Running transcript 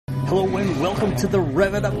Hello and welcome to the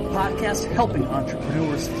Rev It Up podcast, helping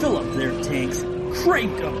entrepreneurs fill up their tanks,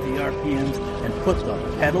 crank up the RPMs, and put the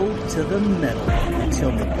pedal to the metal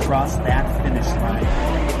until they cross that finish line.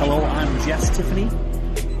 Hello, I'm Jess Tiffany.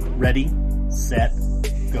 Ready, set,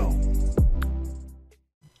 go.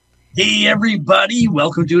 Hey everybody,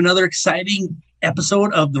 welcome to another exciting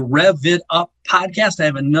episode of the Rev It Up podcast. I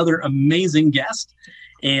have another amazing guest,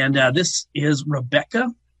 and this is Rebecca.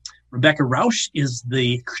 Rebecca Rausch is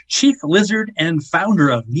the chief lizard and founder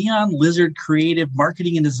of Neon Lizard Creative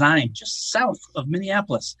Marketing and Design, just south of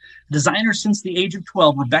Minneapolis. A designer since the age of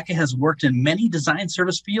 12, Rebecca has worked in many design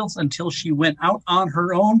service fields until she went out on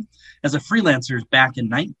her own as a freelancer back in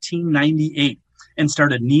 1998 and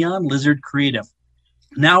started Neon Lizard Creative.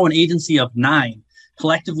 Now an agency of 9.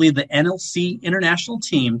 Collectively, the NLC International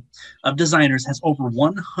team of designers has over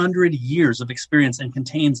 100 years of experience and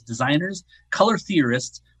contains designers, color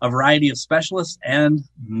theorists, a variety of specialists, and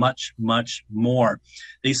much, much more.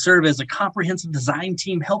 They serve as a comprehensive design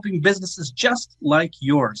team helping businesses just like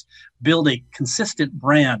yours build a consistent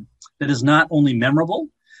brand that is not only memorable,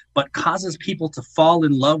 but causes people to fall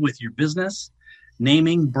in love with your business.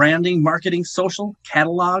 Naming, branding, marketing, social,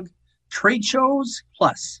 catalog, trade shows,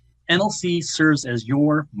 plus NLC serves as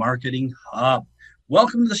your marketing hub.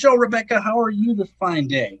 Welcome to the show, Rebecca. How are you this fine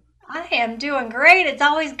day? I am doing great. It's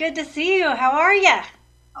always good to see you. How are you?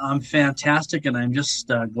 I'm fantastic, and I'm just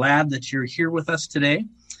glad that you're here with us today.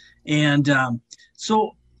 And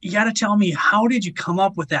so you got to tell me, how did you come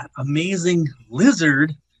up with that amazing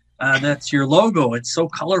lizard that's your logo? It's so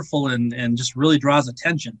colorful and just really draws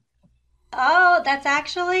attention. Oh, that's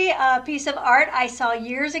actually a piece of art I saw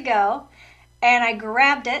years ago, and I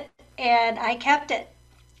grabbed it and I kept it.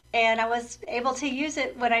 And I was able to use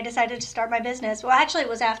it when I decided to start my business. Well, actually, it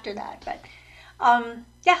was after that, but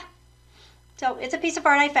yeah. So it's a piece of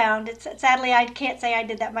art I found. Sadly, I can't say I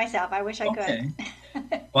did that myself. I wish I could.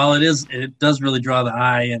 Well, it does really draw the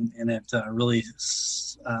eye, and it really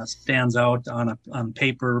stands out on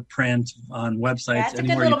paper, print, on websites. Yeah, it's a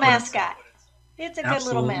good little mascot. It's a good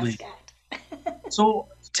little mascot. So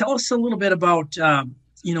tell us a little bit about,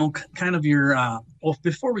 kind of your, well,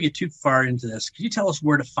 before we get too far into this, can you tell us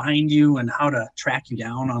where to find you and how to track you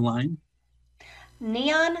down online?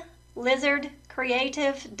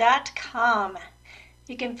 NeonLizardCreative.com.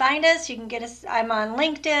 You can find us. You can get us. I'm on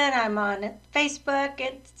LinkedIn. I'm on Facebook,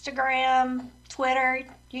 Instagram, Twitter.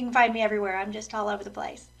 You can find me everywhere. I'm just all over the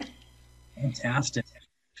place. Fantastic.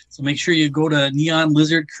 So make sure you go to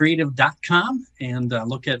NeonLizardCreative.com and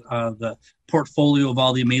look at the portfolio of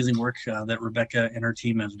all the amazing work that Rebecca and her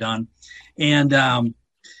team have done. And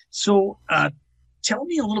so tell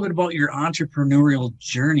me a little bit about your entrepreneurial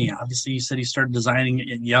journey. Obviously, you said you started designing at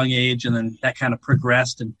a young age, and then that kind of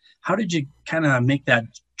progressed. And how did you kind of make that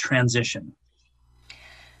transition?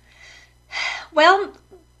 Well,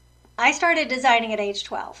 I started designing at age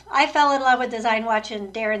 12. I fell in love with design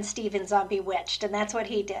watching Darren Stevens on Bewitched, and that's what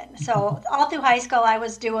he did. So all through high school, I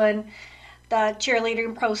was doing the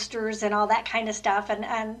cheerleading posters and all that kind of stuff, and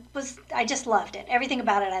I just loved it. Everything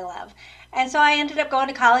about it I love. And so I ended up going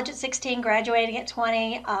to college at 16, graduating at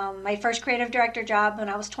 20. My first creative director job when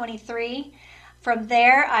I was 23. From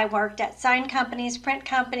there, I worked at sign companies, print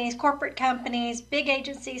companies, corporate companies, big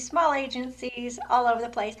agencies, small agencies, all over the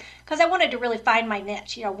place, because I wanted to really find my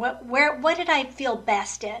niche. You know, what did I feel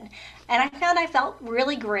best in? And I found I felt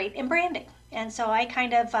really great in branding. And so I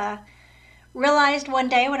kind of realized one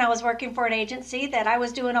day when I was working for an agency that I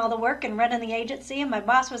was doing all the work and running the agency, and my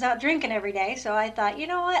boss was out drinking every day. So I thought, you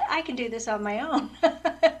know what, I can do this on my own.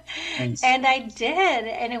 Nice. And I did,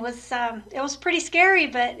 and it was pretty scary,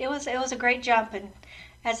 but it was a great jump. And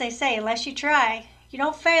as they say, unless you try, you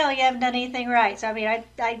don't fail. You haven't done anything right. So I mean, I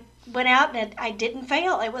went out and I didn't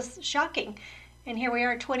fail. It was shocking, and here we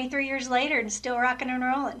are, 23 years later, and still rocking and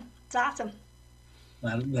rolling. It's awesome.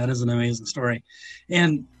 That is an amazing story.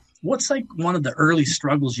 And what's like one of the early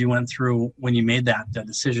struggles you went through when you made that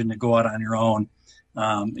decision to go out on your own?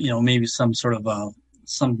 Maybe some sort of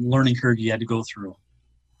some learning curve you had to go through.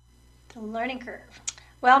 The learning curve.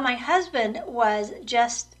 Well, my husband was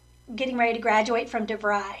just getting ready to graduate from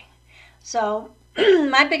DeVry. So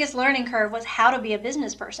my biggest learning curve was how to be a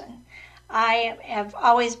business person. I have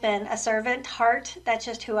always been a servant heart. That's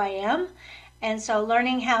just who I am. And so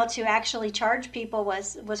learning how to actually charge people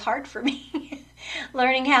was hard for me.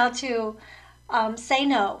 Learning how to say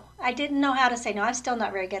no. I didn't know how to say no. I'm still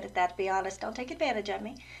not very good at that, to be honest. Don't take advantage of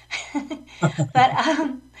me. But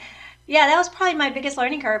yeah, that was probably my biggest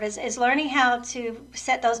learning curve is learning how to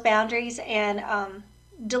set those boundaries and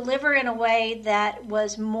deliver in a way that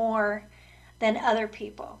was more than other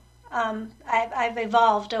people. I've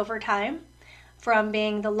evolved over time. from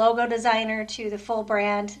being the logo designer to the full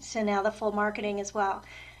brand to now the full marketing as well.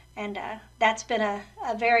 And that's been a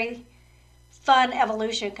very fun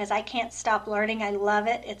evolution because I can't stop learning. I love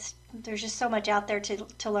it. There's just so much out there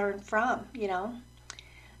to learn from,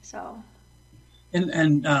 So.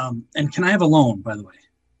 And can I have a loan, by the way?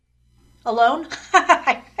 A loan?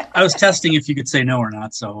 I was testing if you could say no or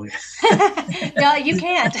not. So. No, you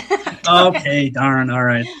can't. Okay, darn. All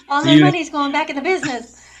right. All the money's going back in the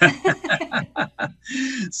business.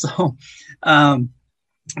 So,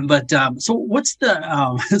 so what's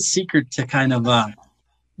the secret to kind of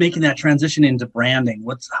making that transition into branding?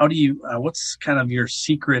 What's kind of your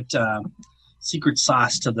secret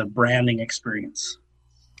sauce to the branding experience?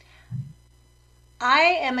 I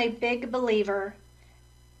am a big believer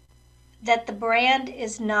that the brand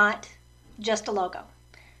is not just a logo.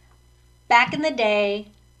 Back in the day,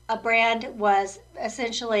 a brand was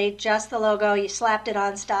essentially just the logo. You slapped it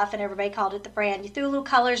on stuff and everybody called it the brand. You threw little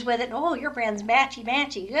colors with it. Oh, your brand's matchy.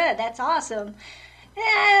 Good, that's awesome.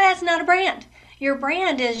 That's not a brand. Your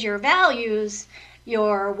brand is your values,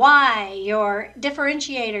 your why, your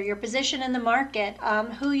differentiator, your position in the market,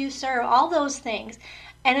 who you serve, all those things.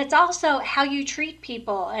 And it's also how you treat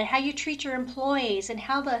people and how you treat your employees and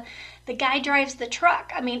how the guy drives the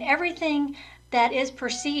truck. I mean, everything that is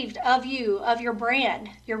perceived of you, of your brand,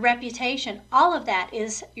 your reputation, all of that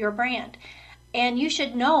is your brand. And you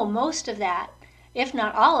should know most of that, if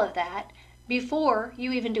not all of that, before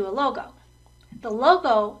you even do a logo. The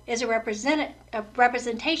logo is a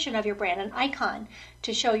representation of your brand, an icon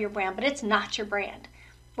to show your brand, but it's not your brand.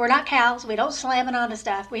 We're not cows. We don't slam it onto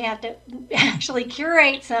stuff. We have to actually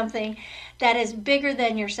curate something that is bigger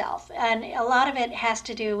than yourself. And a lot of it has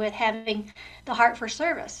to do with having the heart for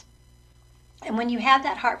service. And when you have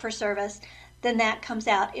that heart for service, then that comes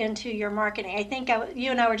out into your marketing. I think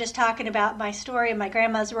you and I were just talking about my story of my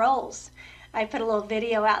grandma's rolls. I put a little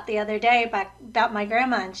video out the other day about my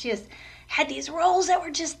grandma, and she had these rolls that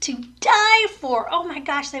were just to die for. Oh my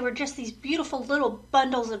gosh, they were just these beautiful little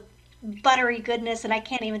bundles of buttery goodness, and I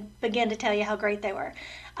can't even begin to tell you how great they were.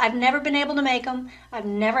 I've never been able to make them. I've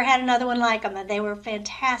never had another one like them, and they were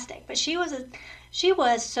fantastic. But she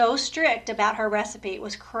was so strict about her recipe. It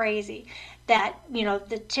was crazy that,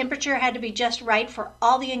 the temperature had to be just right for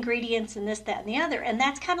all the ingredients and this, that, and the other. And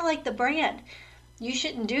that's kind of like the brand. You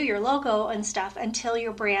shouldn't do your logo and stuff until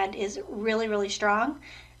your brand is really, really strong.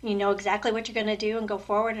 You know exactly what you're going to do and go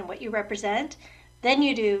forward and what you represent. Then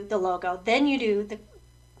you do the logo. Then you do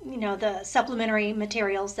the supplementary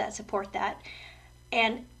materials that support that.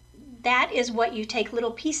 And that is what you take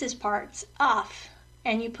little parts off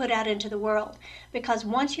and you put out into the world. Because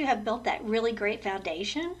once you have built that really great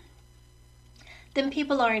foundation, then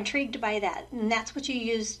people are intrigued by that. And that's what you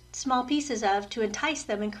use small pieces of to entice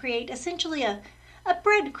them and create essentially a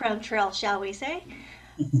breadcrumb trail, shall we say,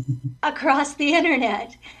 across the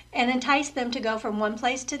internet, and entice them to go from one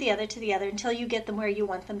place to the other until you get them where you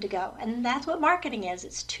want them to go. And that's what marketing is.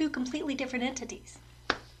 It's two completely different entities.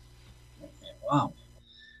 Wow.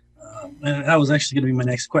 And that was actually going to be my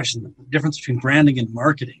next question. The difference between branding and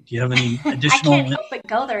marketing. Do you have any additional? I can't help but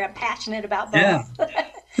go there. I'm passionate about both. Yeah.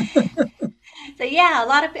 So yeah, a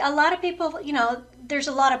lot of people, there's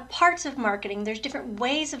a lot of parts of marketing. There's different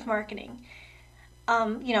ways of marketing.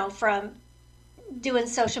 From doing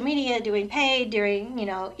social media, doing paid, doing,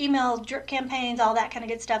 email drip campaigns, all that kind of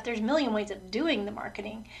good stuff. There's a million ways of doing the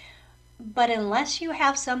marketing. But unless you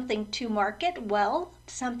have something to market well,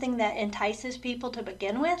 something that entices people to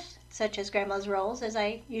begin with, such as grandma's rolls, as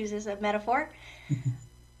I use as a metaphor,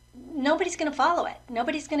 nobody's going to follow it.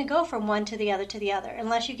 Nobody's going to go from one to the other,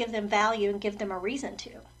 unless you give them value and give them a reason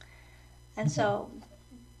to. And so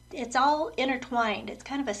it's all intertwined. It's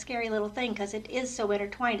kind of a scary little thing because it is so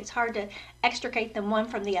intertwined. It's hard to extricate them one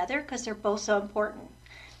from the other because they're both so important.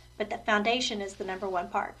 But the foundation is the number one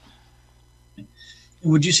part.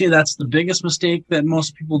 Would you say that's the biggest mistake that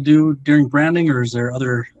most people do during branding, or is there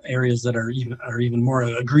other areas that are even more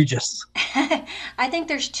egregious? I think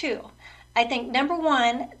there's two. I think number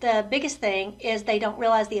one, the biggest thing is they don't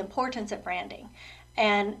realize the importance of branding.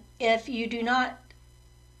 And if you do not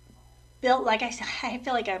build, like I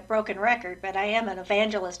feel like a broken record, but I am an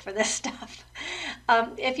evangelist for this stuff.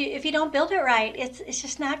 If you don't build it right, it's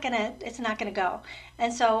just not gonna go.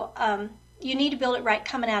 And so you need to build it right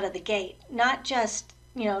coming out of the gate, not just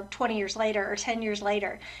 20 years later or 10 years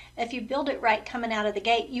later. If you build it right coming out of the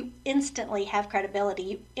gate, you instantly have credibility.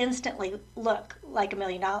 You instantly look like $1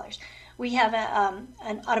 million. We have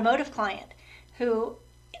an automotive client who,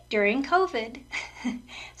 during COVID,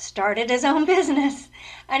 started his own business,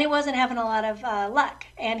 and he wasn't having a lot of luck.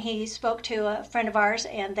 And he spoke to a friend of ours,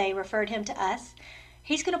 and they referred him to us.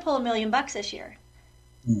 he's going to pull $1,000,000 this year.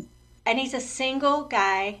 Mm. And he's a single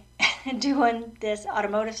guy doing this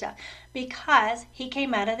automotive stuff because he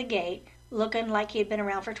came out of the gate looking like he had been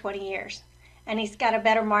around for 20 years. And he's got a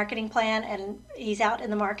better marketing plan, and he's out in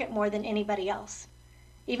the market more than anybody else,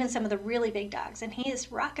 even some of the really big dogs. And he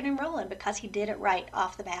is rocking and rolling because he did it right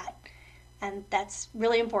off the bat. And that's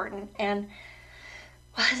really important. And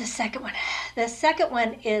what is the second one? The second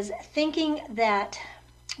one is thinking that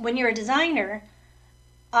when you're a designer,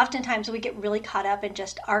 oftentimes we get really caught up in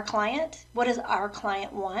just our client. What does our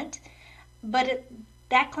client want? But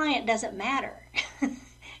that client doesn't matter.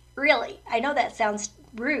 Really. I know that sounds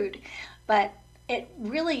rude, but it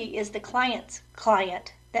really is the client's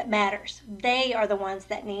client that matters. They are the ones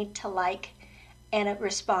that need to like and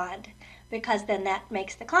respond, because then that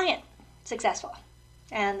makes the client successful.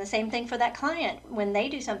 And the same thing for that client. When they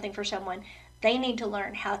do something for someone, they need to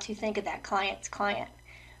learn how to think of that client's client,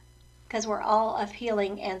 because we're all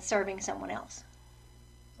appealing and serving someone else.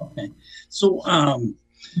 Okay. So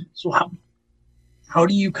how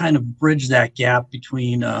do you kind of bridge that gap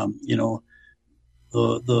between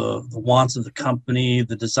the wants of the company,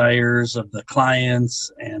 the desires of the clients,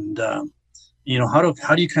 and how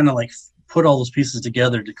do you kind of like put all those pieces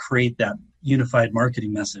together to create that unified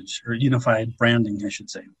marketing message, or unified branding, I should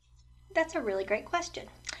say? That's a really great question.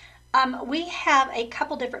 We have a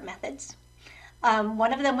couple different methods.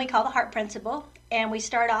 One of them we call the Heart Principle, and we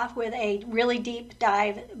start off with a really deep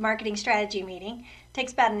dive marketing strategy meeting. It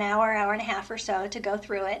takes about an hour and a half or so to go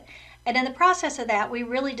through it. And in the process of that, we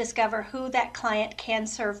really discover who that client can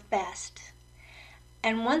serve best.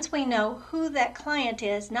 And once we know who that client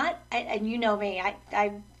is, and you know me,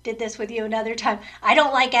 I did this with you another time. I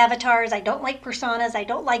don't like avatars. I don't like personas. I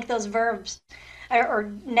don't like those verbs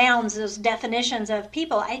or nouns, those definitions of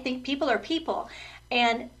people. I think people are people.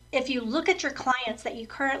 And if you look at your clients that you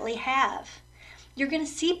currently have, you're going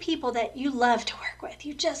to see people that you love to work with.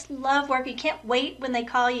 You just love work. You can't wait when they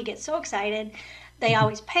call. You get so excited. They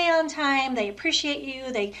always pay on time. They appreciate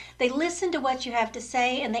you. They listen to what you have to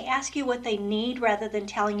say, and they ask you what they need rather than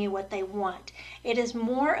telling you what they want. It is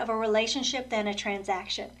more of a relationship than a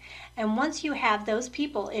transaction. And once you have those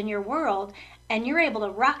people in your world and you're able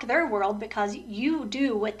to rock their world because you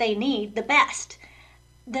do what they need the best,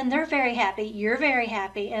 then they're very happy, you're very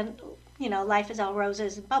happy, and life is all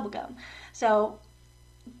roses and bubblegum. So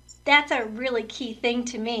that's a really key thing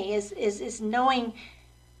to me is knowing,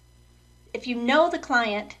 if you know the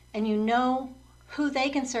client and you know who they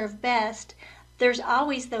can serve best, there's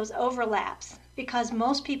always those overlaps, because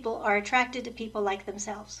most people are attracted to people like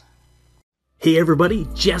themselves. Hey everybody,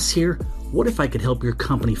 Jess here. What if I could help your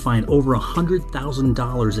company find over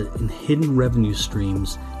 $100,000 in hidden revenue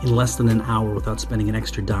streams in less than an hour without spending an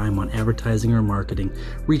extra dime on advertising or marketing?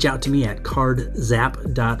 Reach out to me at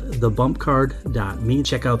cardzap.thebumpcard.me.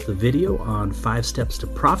 Check out the video on 5 Steps to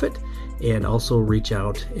Profit, and also reach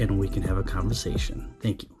out and we can have a conversation.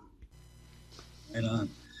 Thank you. Right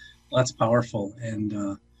on. Well, that's powerful.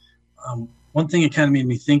 And one thing it kind of made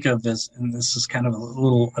me think of is, and this is kind of a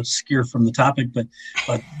little obscure from the topic, but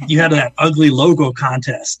you had that ugly logo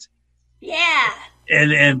contest. Yeah.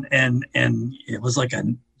 And it was like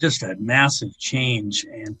just a massive change.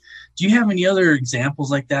 And do you have any other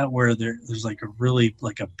examples like that where there's like a really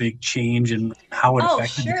like a big change in how it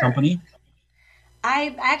affected the company?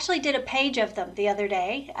 I actually did a page of them the other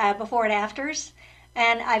day, before and afters,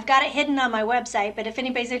 and I've got it hidden on my website, but if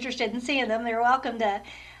anybody's interested in seeing them, they're welcome to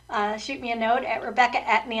shoot me a note at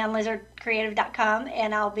Rebecca@neonlizardcreative.com,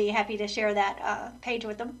 and I'll be happy to share that page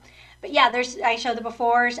with them. But yeah, I show the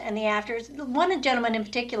befores and the afters. One gentleman in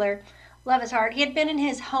particular, love his heart, he had been in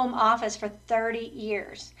his home office for 30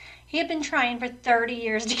 years. He had been trying for 30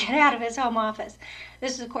 years to get out of his home office.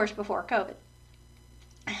 This is, of course, before COVID.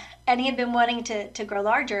 And he had been wanting to grow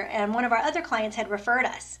larger, and one of our other clients had referred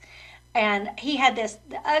us. And he had the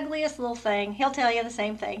ugliest little thing. He'll tell you the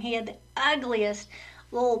same thing. He had the ugliest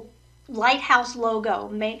little lighthouse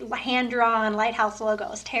logo, hand-drawn lighthouse logo.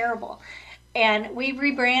 It was terrible. And we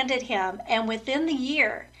rebranded him, and within the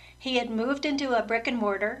year, he had moved into a brick and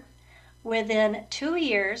mortar. Within 2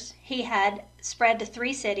 years, he had spread to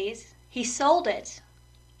 3 cities. He sold it,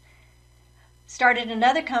 started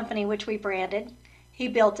another company, which we branded. He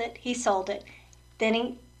built it, he sold it. Then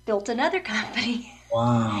he built another company.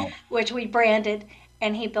 Wow. Which we branded,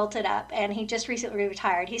 and he built it up, and he just recently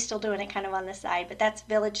retired. He's still doing it kind of on the side, but that's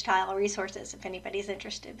Village Tile Resources, if anybody's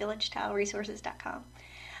interested, villagetileresources.com.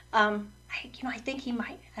 I think he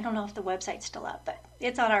might, I don't know if the website's still up, but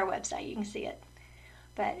it's on our website, you can see it.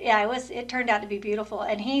 But yeah, it turned out to be beautiful,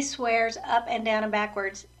 and he swears up and down and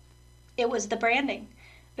backwards it was the branding,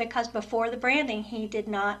 because before the branding he did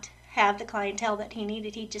not have the clientele that he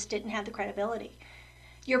needed. He just didn't have the credibility.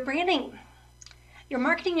 Your branding, your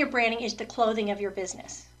marketing, your branding is the clothing of your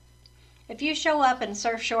business. If you show up in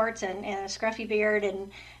surf shorts and a scruffy beard and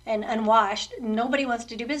unwashed, nobody wants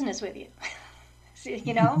to do business with you.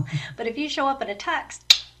 You know? But if you show up in a tux,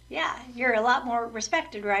 yeah, you're a lot more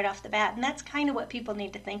respected right off the bat. And that's kind of what people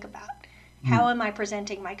need to think about. How am I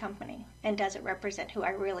presenting my company? And does it represent who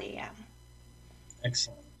I really am?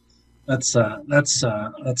 Excellent.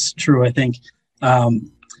 That's true. I think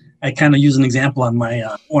I kind of use an example on my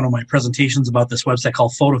one of my presentations about this website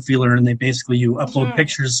called Photo Feeler, and they basically you upload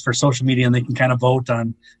pictures for social media, and they can kind of vote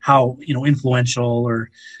on how influential or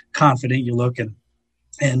confident you look. And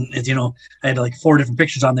I had like 4 different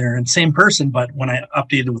pictures on there, and same person, but when I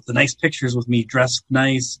updated with the nice pictures with me dressed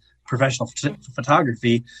nice, professional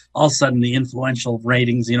photography, all of a sudden the influential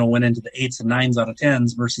ratings, went into the 8s and 9s out of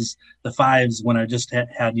 10s versus the 5s when I just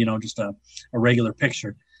had just a regular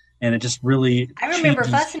picture. And it just really I remember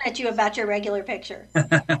fussing at you about your regular picture.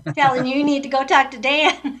 Telling you need to go talk to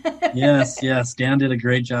Dan. Yes. Dan did a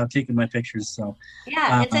great job taking my pictures. So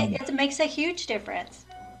yeah, it makes a huge difference.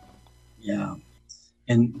 Yeah.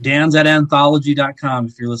 And Dan's at anthology.com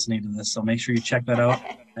if you're listening to this. So make sure you check that out.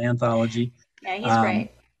 Anthology. Yeah, he's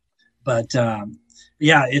great. But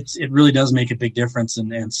it really does make a big difference.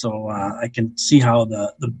 And so I can see how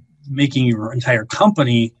the making your entire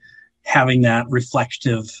company having that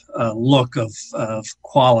reflective look of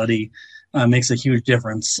quality makes a huge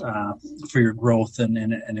difference for your growth and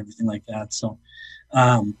everything like that. So,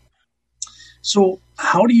 so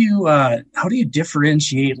how do you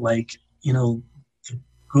differentiate the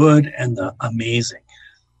good and the amazing?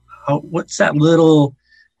 What's that little?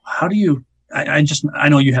 How do you? I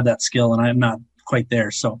know you have that skill, and I'm not quite there.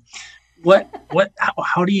 So,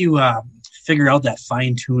 how do you figure out that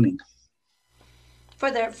fine tuning? For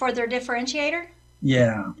their differentiator?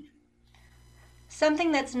 Yeah.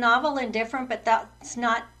 Something that's novel and different, but that's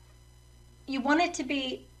not, you want it to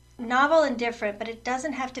be novel and different, but it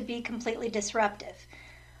doesn't have to be completely disruptive.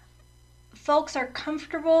 Folks are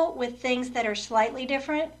comfortable with things that are slightly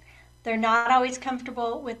different. They're not always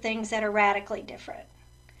comfortable with things that are radically different.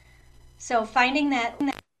 So finding that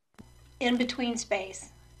in-between space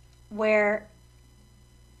where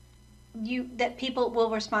that people will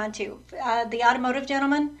respond to. The automotive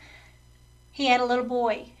gentleman, he had a little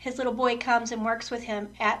boy. His little boy comes and works with him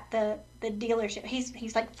at the dealership.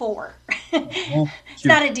 He's like 4. It's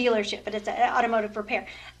not a dealership, but it's an automotive repair.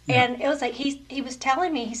 Yeah. And it was like he was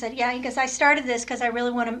telling me, he said, yeah, because I started this because I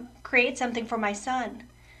really want to create something for my son.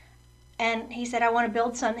 And he said, I want to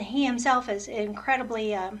build something. He himself is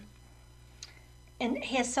incredibly, and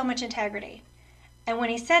he has so much integrity. And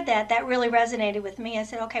when he said that, that really resonated with me. I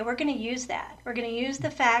said, okay, we're going to use that. We're going to use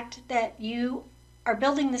the fact that you are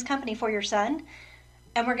building this company for your son,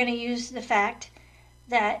 and we're going to use the fact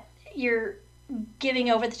that you're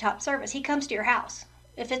giving over-the-top service. He comes to your house.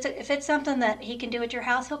 If it's something that he can do at your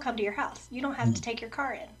house, he'll come to your house. You don't have to take your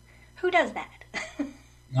car in. Who does that?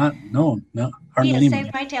 No. He has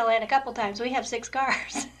saved my tail end a couple times. We have 6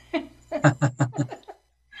 cars.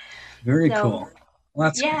 Very cool.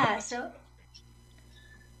 Well, that's cool. So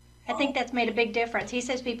I think that's made a big difference. He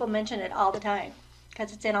says people mention it all the time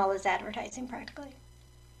because it's in all his advertising practically.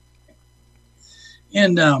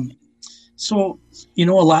 And so, a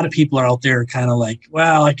lot of people are out there kind of like,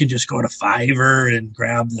 well, I could just go to Fiverr and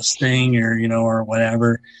grab this thing or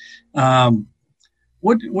whatever.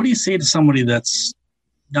 What do you say to somebody that's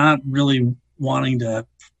not really wanting to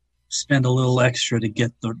spend a little extra to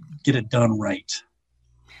get it done right?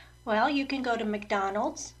 Well, you can go to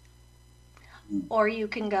McDonald's. Or you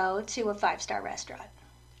can go to a 5-star restaurant.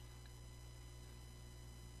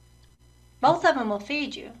 Both of them will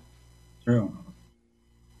feed you. True.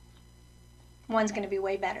 One's going to be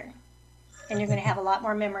way better. And you're going to have a lot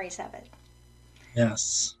more memories of it.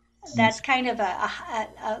 Yes. That's kind of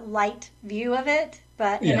a light view of it.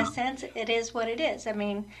 But in a sense, it is what it is. I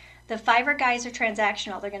mean, the Fiverr guys are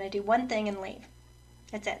transactional. They're going to do one thing and leave.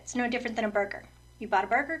 That's it. It's no different than a burger. You bought a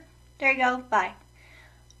burger? There you go. Bye.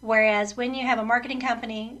 Whereas when you have a marketing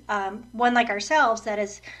company, one like ourselves that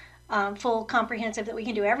is full comprehensive, that we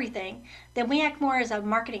can do everything, then we act more as a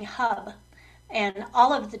marketing hub. And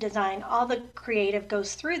all of the design, all the creative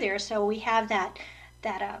goes through there. So we have that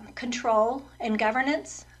control and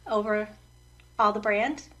governance over all the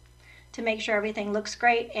brand to make sure everything looks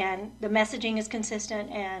great and the messaging is consistent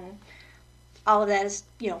and all of that is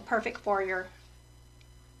perfect for your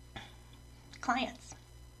clients.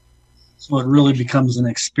 So it really becomes an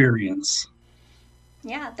experience.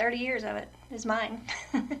 Yeah, 30 years of it is mine.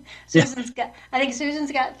 Susan's got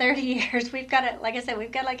 30 years. We've got it, like I said,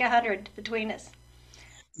 we've got like 100 between us.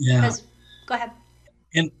 Yeah. Go ahead.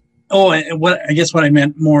 And what I guess what I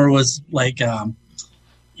meant more was like,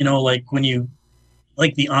 like when you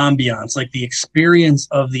like the ambiance, like the experience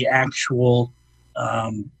of the actual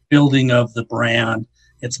building of the brand.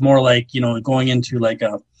 It's more like, going into like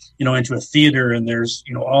into a theater, and there's,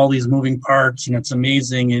 all these moving parts, and it's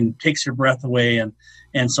amazing and takes your breath away.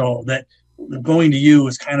 And so that going to you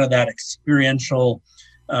is kind of that experiential.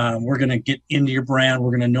 We're going to get into your brand.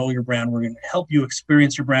 We're going to know your brand. We're going to help you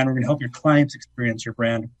experience your brand. We're going to help your clients experience your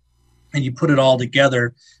brand. And you put it all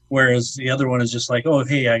together. Whereas the other one is just like, oh,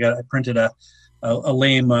 hey, I printed a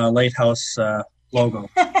lame lighthouse logo.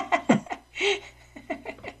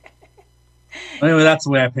 Anyway, that's the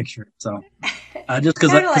way I picture it. So just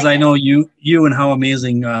because I know you and how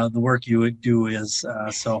amazing the work you do is.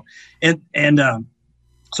 So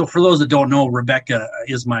for those that don't know, Rebecca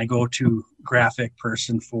is my go-to graphic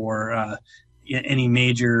person for any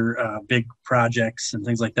major big projects and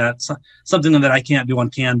things like that. So, something that I can't do on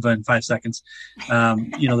Canva in 5 seconds,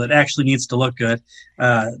 that actually needs to look good.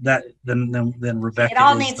 Then Rebecca. It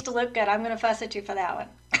all needs to look good. I'm going to fuss at you for that one.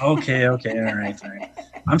 Okay. All right.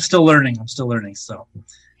 I'm still learning. So,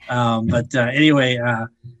 anyway,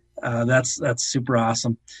 that's super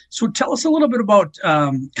awesome. So tell us a little bit about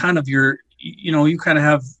kind of your, you kind of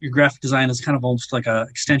have your graphic design is kind of almost like a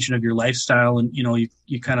extension of your lifestyle, and you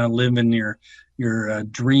kind of live in your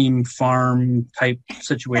dream farm type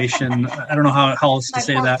situation. I don't know how else to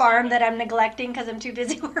say that. Farm that I'm neglecting because I'm too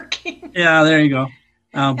busy working. Yeah, there you go.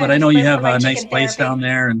 But I know you have a nice place down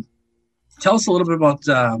there, and tell us a little bit about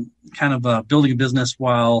kind of building a business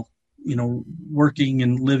while working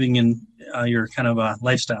and living in your kind of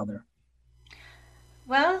lifestyle there.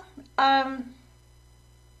 Well, I'm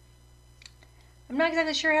not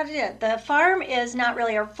exactly sure how to do it. The farm is not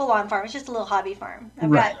really a full-on farm. It's just a little hobby farm.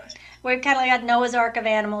 We've kind of got Noah's Ark of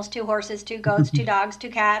animals: 2 horses, 2 goats, 2 dogs, 2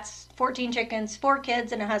 cats, 14 chickens, 4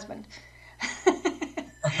 kids, and a husband.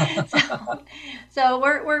 So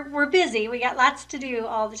we're busy. We got lots to do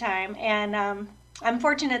all the time, and I'm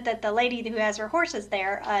fortunate that the lady who has her horses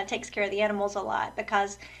there takes care of the animals a lot,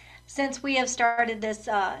 because since we have started this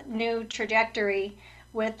new trajectory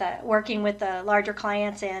with working with the larger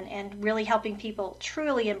clients and really helping people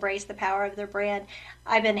truly embrace the power of their brand,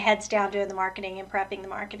 I've been heads down doing the marketing and prepping the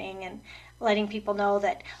marketing and letting people know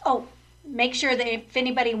that, make sure that if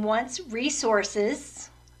anybody wants resources,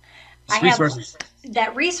 I have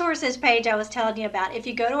that resources page I was telling you about. If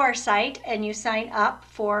you go to our site and you sign up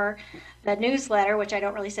for the newsletter, which I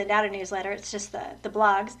don't really send out a newsletter, it's just the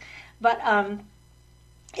blogs, but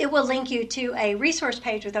it will link you to a resource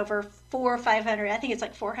page with over 400 or 500, I think it's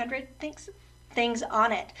like 400 things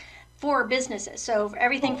on it for businesses. So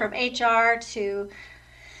everything from HR to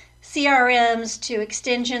CRMs to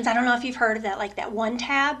extensions. I don't know if you've heard of that, like that one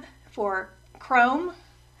tab for Chrome.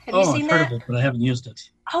 Have you seen that? I've heard of it, but I haven't used it.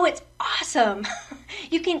 Oh, it's awesome.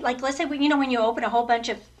 You can, like, let's say, when you open a whole bunch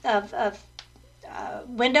of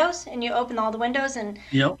windows, and you open all the windows, and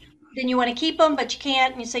then you want to keep them, but you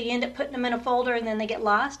can't, and so you end up putting them in a folder, and then they get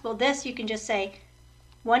lost. Well, this, you can just say,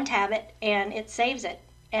 one tab it, and it saves it.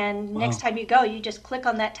 And next time you go, you just click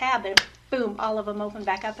on that tab, and boom, all of them open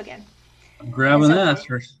back up again. I'm grabbing that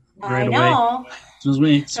right I know.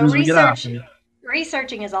 away. As soon as we get off.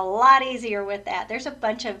 Researching is a lot easier with that. There's a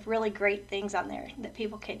bunch of really great things on there that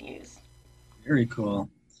people can use. Very cool.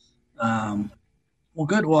 Well,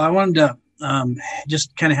 good. Well, I wanted to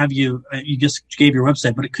just kind of have you just gave your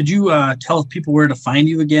website, but could you tell people where to find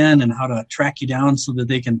you again and how to track you down so that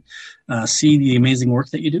they can see the amazing work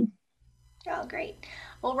that you do? Oh, great.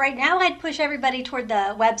 Well, right now I'd push everybody toward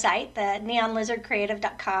the website, the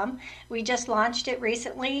neonlizardcreative.com. We just launched it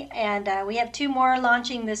recently, and we have 2 more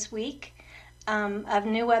launching this week. Of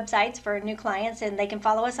new websites for new clients, and they can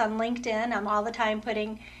follow us on LinkedIn. I'm all the time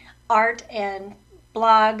putting art and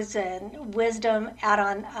blogs and wisdom out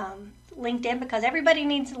on LinkedIn, because everybody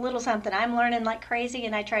needs a little something. I'm learning like crazy,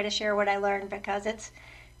 and I try to share what I learned, because it's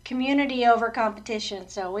community over competition,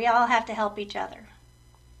 so we all have to help each other.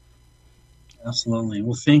 Absolutely.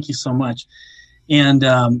 Well, thank you so much. And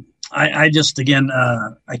I just, again,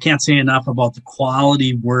 I can't say enough about the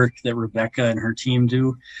quality work that Rebecca and her team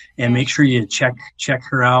do. And make sure you check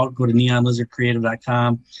her out. Go to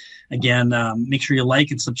neonlizardcreative.com. Again, make sure you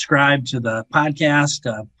like and subscribe to the podcast.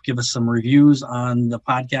 Give us some reviews on the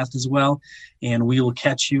podcast as well. And we will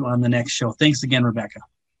catch you on the next show. Thanks again, Rebecca.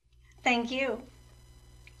 Thank you.